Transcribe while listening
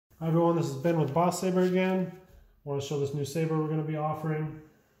Hi everyone, this is Ben with Bossaber again. I want to show this new saber we're going to be offering.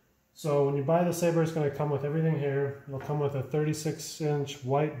 So when you buy the saber, it's going to come with everything here. It'll come with a 36-inch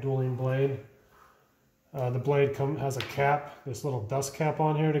white dueling blade. The blade has a cap, this little dust cap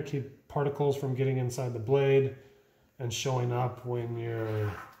on here to keep particles from getting inside the blade and showing up when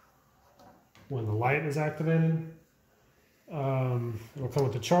the light is activated. It'll come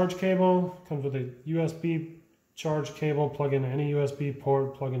with the charge cable. Comes with a USB charge cable. Plug into any USB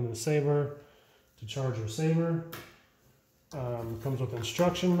port. Plug into the saber to charge your saber. Comes with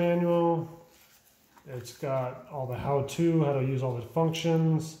instruction manual. It's got all the how-to, how to use all the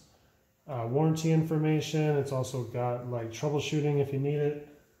functions, warranty information. It's also got like troubleshooting if you need it.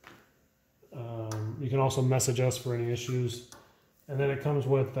 You can also message us for any issues. And then it comes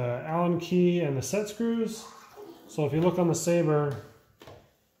with the Allen key and the set screws. So if you look on the saber,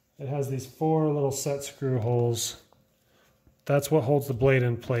 it has these 4 little set screw holes. That's what holds the blade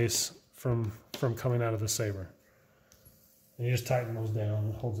in place from coming out of the saber. And you just tighten those down,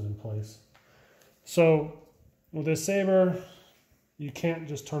 it holds it in place. So with this saber, you can't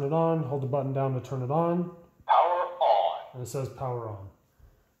just turn it on, hold the button down to turn it on. Power on. And it says power on.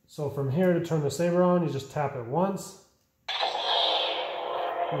 So from here to turn the saber on, you just tap it once.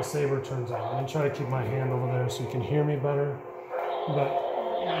 And the saber turns on. I'm going to try to keep my hand over there so you can hear me better. But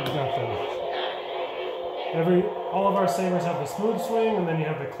you got all of our sabers have the smooth swing, and then you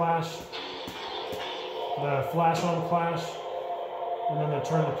have the clash, the flash on clash. And then I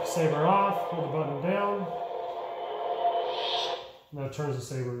turn the saber off, hold the button down. And that turns the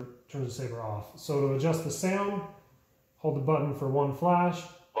saber off. So to adjust the sound, hold the button for 1 flash.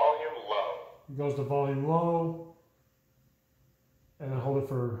 Volume low. It goes to volume low. And then hold it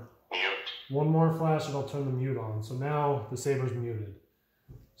for mute. 1 more flash, it'll turn the mute on. So now the saber's muted.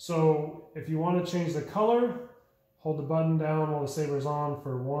 So if you want to change the color, hold the button down while the saber's on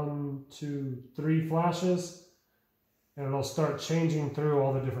for 1, 2, 3 flashes. And it'll start changing through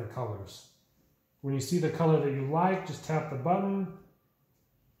all the different colors. When you see the color that you like, just tap the button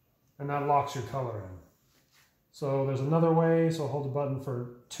and that locks your color in. So there's another way, so hold the button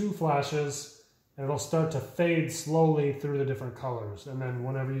for 2 flashes and it'll start to fade slowly through the different colors. And then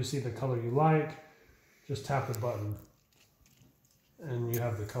whenever you see the color you like, just tap the button and you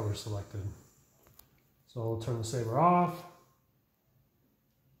have the color selected. So we'll turn the saber off,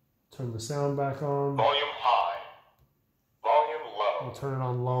 turn the sound back on. Volume high. Volume low. I'll turn it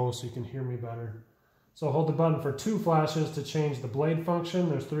on low so you can hear me better. So hold the button for 2 flashes to change the blade function.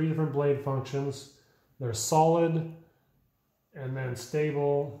 There's 3 different blade functions. There's solid, and then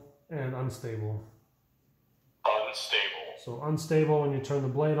stable, and unstable. Unstable. So unstable, when you turn the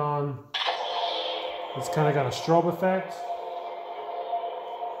blade on, it's kind of got a strobe effect.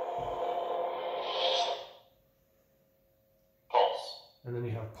 Pulse. And then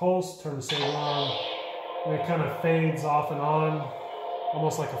you have pulse, turn the saber on, and it kind of fades off and on,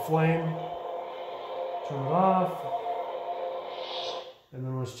 almost like a flame. Turn it off, and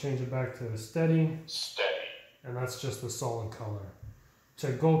then let's change it back to steady. Steady. And that's just the solid color.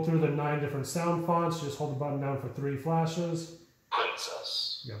 To go through the 9 different sound fonts, just hold the button down for 3 flashes.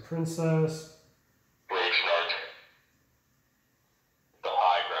 Princess. You got Princess. Brave Sergeant. The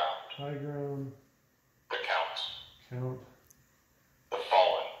high ground. High ground. The count. Count. The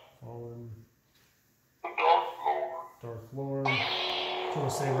fallen. Fallen. The Dark Lord. Dark Lord. Turn the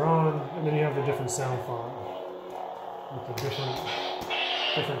saber on, and then you have the different sound font with the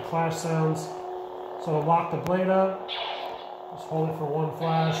different clash sounds. So to lock the blade up, just hold it for 1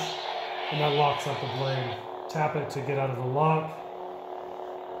 flash, and that locks up the blade. Tap it to get out of the lock.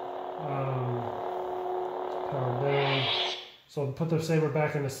 Power down. So to put the saber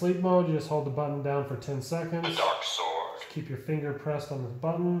back into sleep mode, you just hold the button down for 10 seconds. The Dark Sword. Just keep your finger pressed on the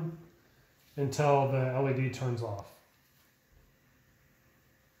button until the LED turns off.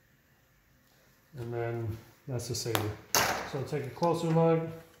 And then that's the saber. So take a closer look.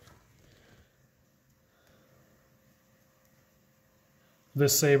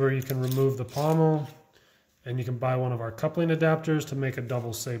 This saber, you can remove the pommel, and you can buy one of our coupling adapters to make a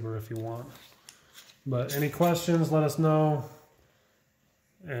double saber if you want. But any questions, let us know.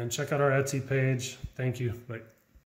 And check out our Etsy page. Thank you. Bye.